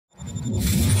How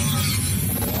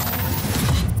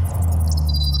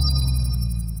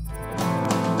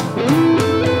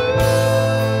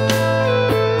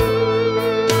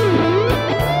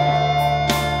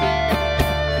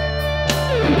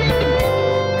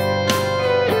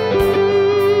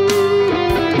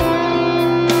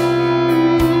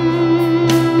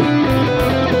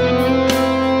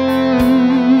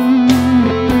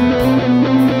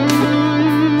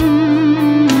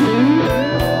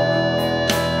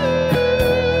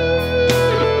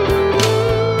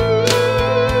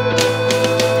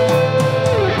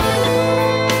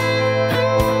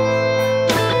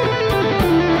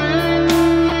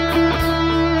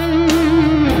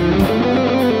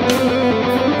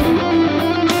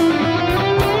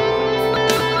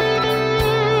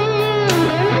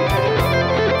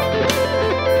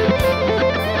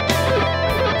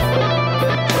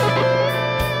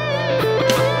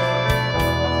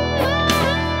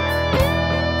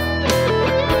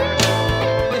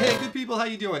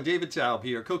you doing? David Taub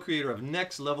here, co-creator of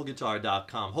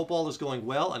NextLevelGuitar.com. Hope all is going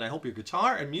well, and I hope your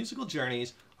guitar and musical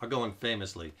journeys are going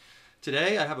famously.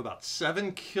 Today I have about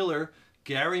 7 killer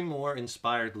Gary Moore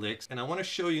inspired licks, and I want to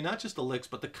show you not just the licks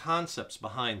but the concepts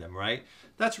behind them, right?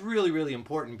 That's really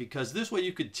important, because this way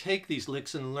you could take these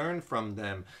licks and learn from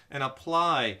them and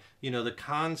apply, the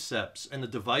concepts and the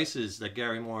devices that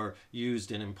Gary Moore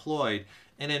used and employed,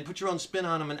 and then put your own spin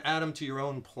on them and add them to your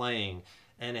own playing.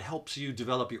 And it helps you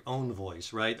develop your own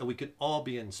voice, right? And we could all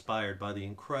be inspired by the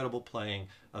incredible playing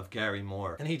of Gary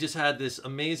Moore. And he just had this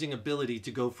amazing ability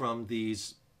to go from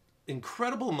these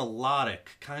incredible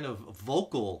melodic, kind of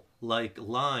vocal-like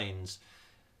lines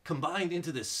combined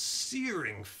into this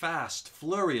searing, fast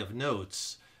flurry of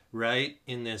notes, right?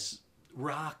 In this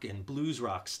rock and blues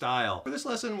rock style. For this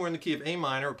lesson, we're in the key of A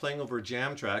minor. We're playing over a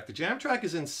jam track. The jam track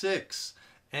is in 6.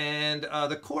 And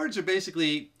the chords are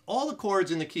basically all the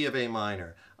chords in the key of A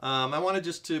minor. I wanted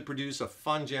just to produce a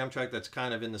fun jam track that's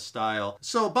kind of in the style.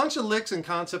 So a bunch of licks and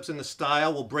concepts in the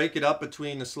style. We'll break it up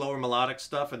between the slower melodic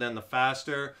stuff and then the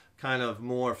faster, kind of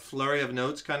more flurry of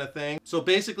notes kind of thing. So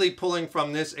basically pulling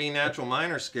from this A natural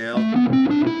minor scale.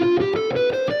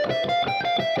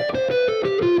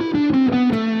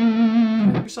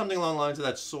 Something along the lines of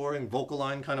that soaring vocal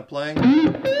line kind of playing.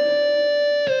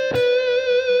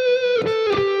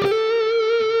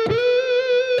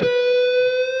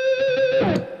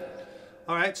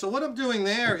 Alright, so what I'm doing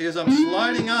there is I'm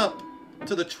sliding up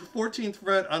to the 14th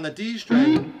fret on the D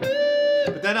string,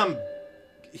 but then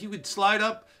he would slide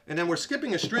up, and then we're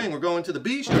skipping a string, we're going to the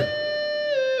B string.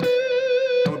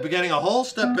 And we're getting a whole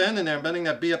step bend in there, bending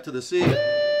that B up to the C. Then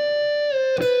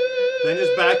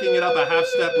just backing it up a half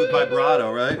step with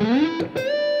vibrato, right?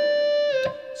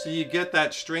 So you get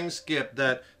that string skip,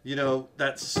 that,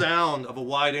 that sound of a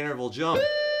wide interval jump.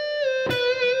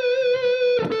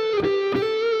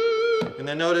 And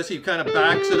then notice he kind of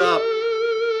backs it up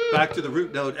back to the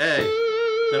root note A.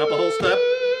 Then up a whole step,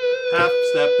 half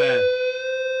step bend.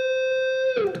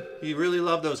 He really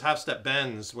loved those half step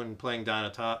bends when playing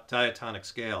diatonic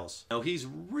scales. Now he's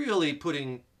really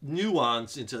putting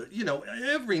nuance into,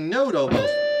 every note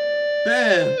almost.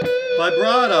 Bend,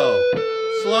 vibrato,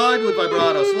 slide with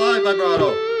vibrato, slide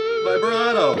vibrato,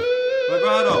 vibrato,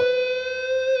 vibrato.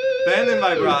 Bend and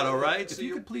vibrato, right? So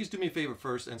you could please do me a favor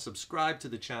first and subscribe to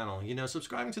the channel.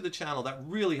 Subscribing to the channel, that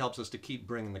really helps us to keep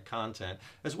bringing the content,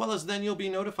 as well as then you'll be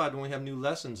notified when we have new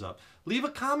lessons up. Leave a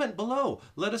comment below.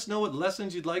 Let us know what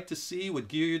lessons you'd like to see, what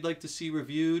gear you'd like to see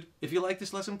reviewed. If you like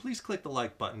this lesson, please click the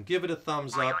like button, give it a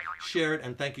thumbs up, share it,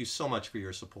 and thank you so much for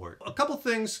your support. A couple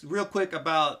things real quick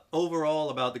overall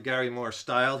about the Gary Moore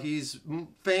style. He's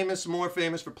more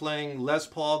famous for playing Les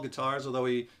Paul guitars, although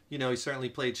he certainly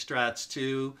played Strats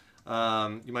too.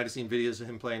 You might have seen videos of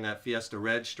him playing that Fiesta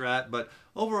Red Strat, but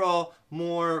overall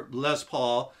more Les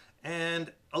Paul.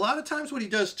 And a lot of times what he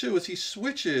does too is he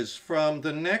switches from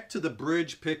the neck to the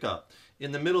bridge pickup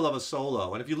in the middle of a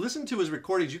solo. And if you listen to his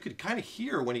recordings, you could kind of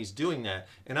hear when he's doing that.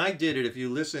 And I did it. If you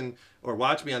listen or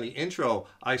watch me on the intro,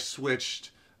 I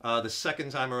switched the second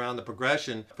time around the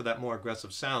progression for that more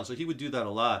aggressive sound. So he would do that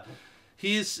a lot.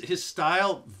 His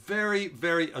style,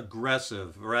 very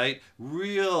aggressive, right?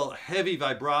 Real heavy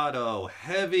vibrato,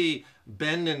 heavy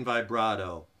bend and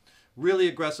vibrato. Really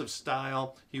aggressive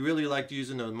style. He really liked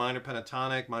using the minor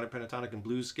pentatonic and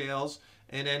blues scales.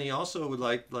 And then he also would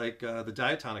like the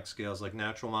diatonic scales, like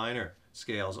natural minor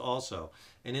scales also.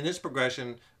 And in this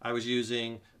progression, I was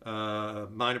using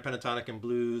minor pentatonic and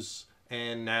blues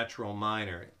and natural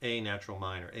minor, A natural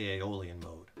minor, Aeolian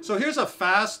mode. So here's a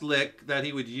fast lick that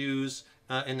he would use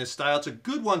in this style. It's a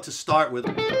good one to start with.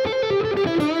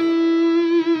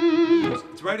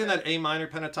 It's right in that A minor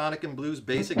pentatonic and blues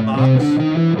basic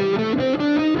box.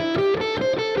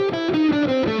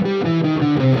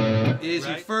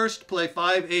 first play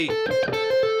 5/8,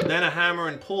 then a hammer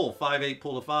and pull, 5/8,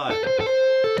 pull to 5.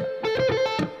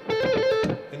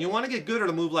 And you want to get good at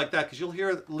a move like that because you'll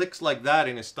hear licks like that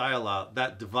in his style out,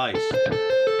 that device,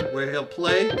 where he'll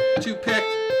play 2 pick,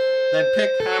 then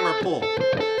pick, hammer, pull.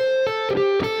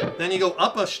 Then you go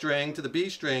up a string to the B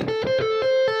string,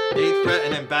 8th fret,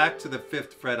 and then back to the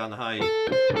 5th fret on the high E.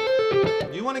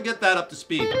 You want to get that up to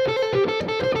speed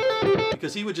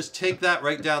because he would just take that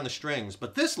right down the strings.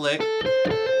 But this lick,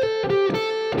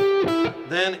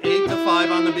 then 8 to 5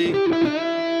 on the B,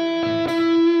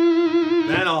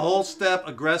 then a whole step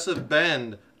aggressive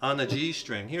bend on the G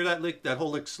string. Hear that lick, that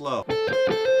whole lick slow.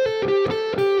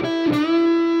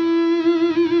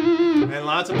 And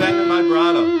lots of bang and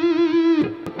vibrato.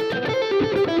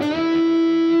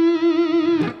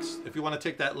 Next, if you want to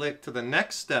take that lick to the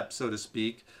next step, so to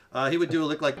speak, he would do a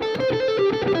lick like...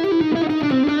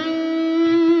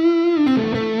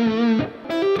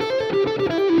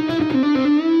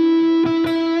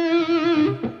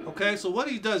 Okay, so what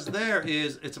he does there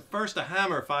is, it's first a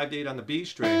hammer, 5/8 on the B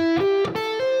string.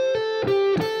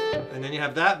 And then you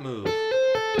have that move.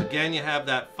 Again, you have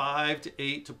that 5 to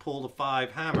 8 to pull to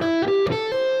 5 hammer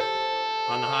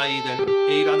on the high E, then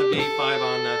 8 on the B, 5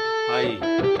 on the high E.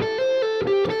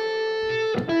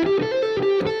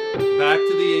 Back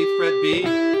to the 8th fret B,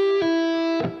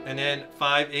 and then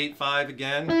 5, 8, 5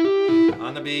 again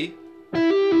on the B.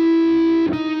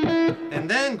 And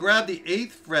then grab the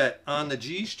 8th fret on the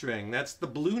G string. That's the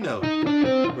blue note,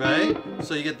 right?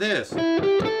 So you get this.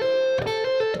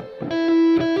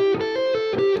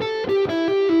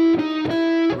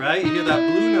 Right? You hear that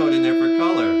blue note in there for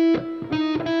color.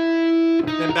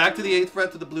 Then back to the 8th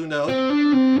fret to the blue note.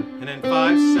 And then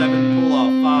 5, 7, pull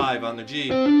off 5 on the G.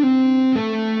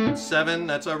 7,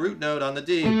 that's our root note on the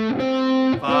D.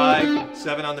 5,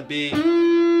 7 on the B.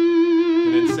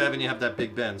 And then 7, you have that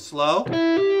big bend. Slow.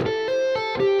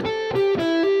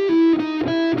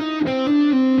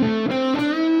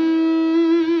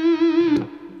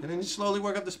 And then you slowly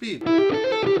work up the speed.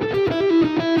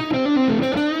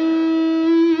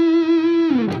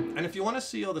 And if you want to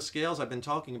see all the scales I've been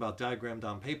talking about diagrammed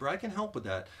on paper, I can help with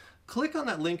that. Click on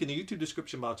that link in the YouTube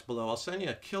description box below. I'll send you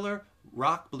a killer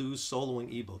rock blues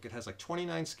soloing ebook. It has like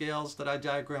 29 scales that I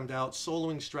diagrammed out,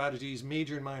 soloing strategies,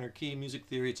 major and minor key, music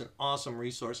theory. It's an awesome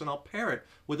resource, and I'll pair it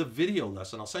with a video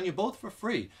lesson. I'll send you both for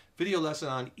free. Video lesson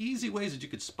on easy ways that you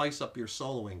could spice up your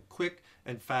soloing quick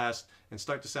and fast and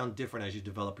start to sound different as you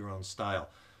develop your own style.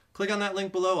 Click on that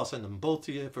link below. I'll send them both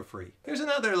to you for free. Here's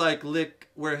another like lick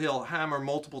where he'll hammer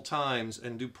multiple times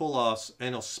and do pull-offs,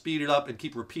 and he'll speed it up and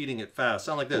keep repeating it fast.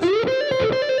 Sound like this.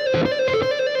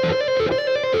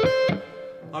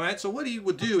 All right, so what he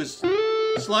would do is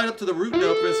slide up to the root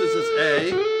note, for instance, it's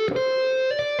A,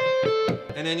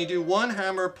 and then you do 1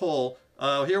 hammer pull.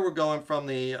 Here we're going from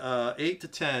the 8 to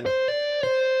 10,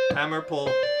 hammer pull,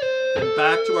 and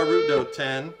back to our root note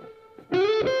 10.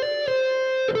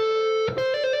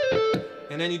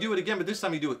 And then you do it again, but this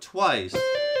time you do it twice.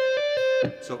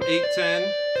 So 8,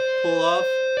 10, pull off.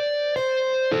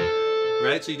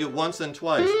 Right? So you do it once, then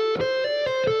twice.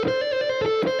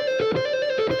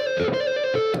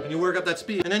 And you work up that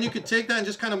speed. And then you can take that and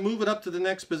just kind of move it up to the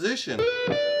next position.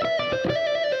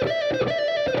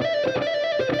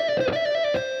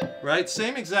 Right?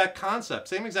 Same exact concept,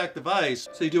 same exact device.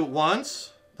 So you do it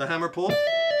once, the hammer pull,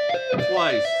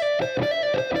 twice.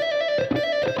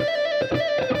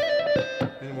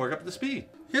 Work up the speed.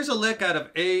 Here's a lick out of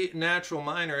A natural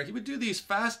minor. He would do these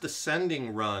fast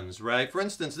descending runs, right? For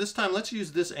instance, this time let's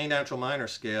use this A natural minor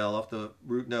scale off the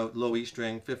root note, low E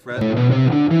string, 5th fret.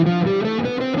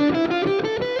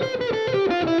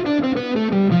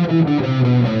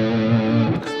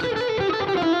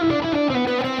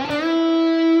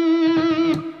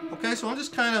 Okay, so I'm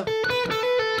just kind of,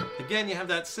 again, you have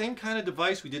that same kind of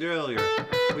device we did earlier,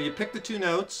 where you pick the 2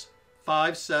 notes,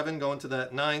 5, 7, going to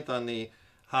that 9th on the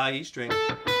high E string,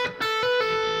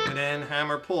 and then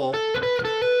hammer pull,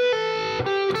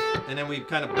 and then we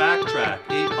kind of backtrack,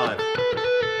 8, 5,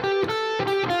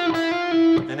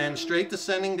 and then straight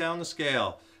descending down the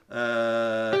scale,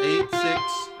 8, 6,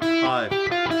 5,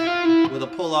 with a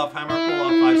pull off, hammer pull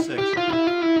off, 5, 6.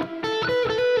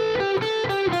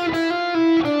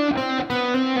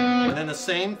 And then the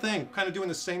same thing, kind of doing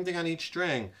the same thing on each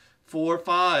string, 4,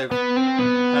 5,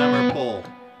 hammer pull.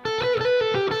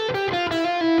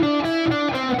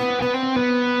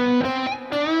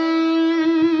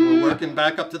 Working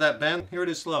back up to that bend. Here it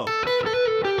is slow.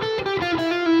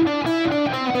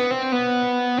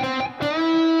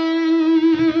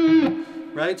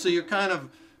 Right? So you're kind of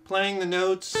playing the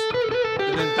notes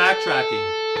and then backtracking.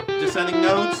 Descending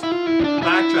notes,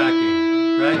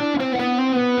 backtracking, right?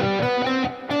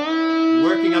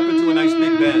 getting up into a nice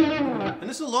big bend. And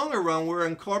this is a longer run where it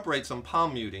incorporates some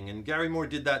palm muting, and Gary Moore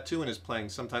did that too in his playing.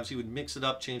 Sometimes he would mix it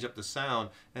up, change up the sound,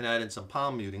 and add in some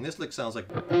palm muting. This lick sounds like...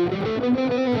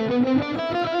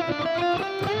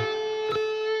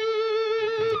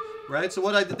 Right, so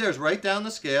what I did there is write down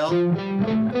the scale, and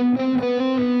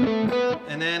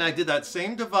then I did that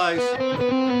same device,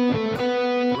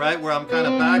 right, where I'm kind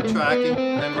of backtracking,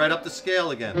 and then right up the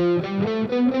scale again.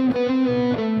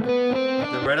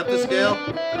 Then right up the scale,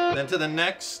 then to the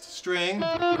next string,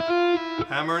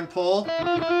 hammer and pull,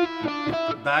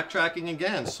 backtracking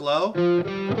again, slow.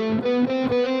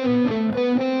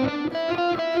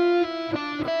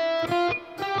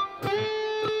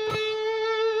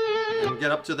 And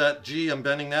get up to that G, I'm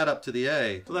bending that up to the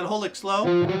A. So that whole lick slow.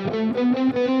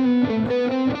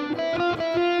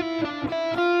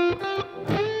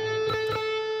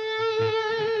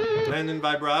 And then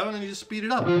vibrato, and then you just speed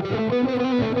it up.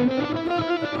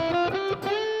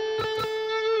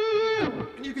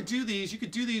 And you could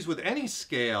do these with any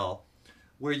scale,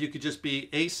 where you could just be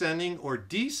ascending or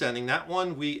descending. That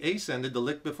one we ascended, the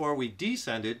lick before we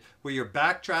descended, where you're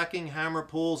backtracking hammer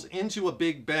pulls into a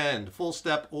big bend, full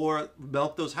step, or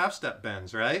milk those half step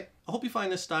bends, right? I hope you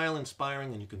find this style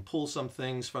inspiring and you can pull some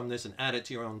things from this and add it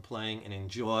to your own playing and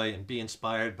enjoy and be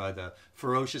inspired by the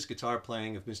ferocious guitar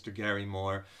playing of Mr. Gary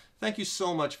Moore. Thank you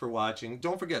so much for watching.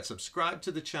 Don't forget, subscribe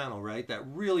to the channel, right? That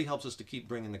really helps us to keep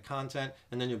bringing the content,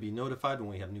 and then you'll be notified when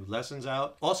we have new lessons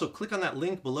out. Also, click on that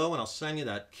link below and I'll send you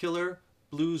that killer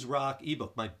blues rock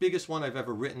ebook, my biggest one I've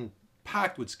ever written,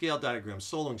 packed with scale diagrams,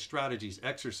 soloing strategies,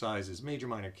 exercises, major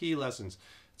minor key lessons.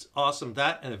 It's awesome.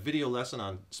 That and a video lesson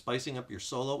on spicing up your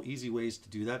solo, easy ways to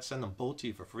do that. Send them both to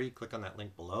you for free. Click on that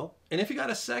link below. And if you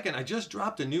got a second, I just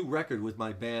dropped a new record with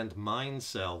my band Mind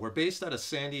Cell. We're based out of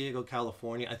San Diego,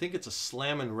 California. I think it's a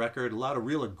slamming record, a lot of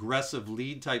real aggressive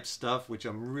lead type stuff, which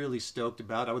I'm really stoked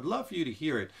about. I would love for you to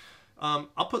hear it.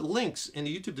 I'll put links in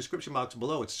the YouTube description box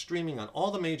below. It's streaming on all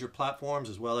the major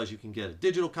platforms, as well as you can get a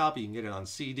digital copy, you can get it on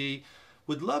CD.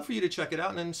 Would love for you to check it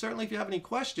out, and then certainly if you have any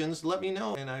questions, let me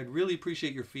know, and I'd really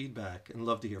appreciate your feedback and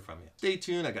love to hear from you. Stay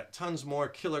tuned, I got tons more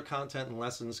killer content and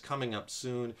lessons coming up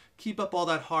soon. Keep up all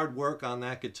that hard work on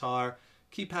that guitar,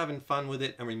 keep having fun with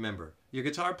it, and remember, your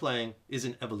guitar playing is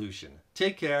an evolution.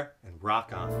 Take care and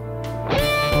rock on.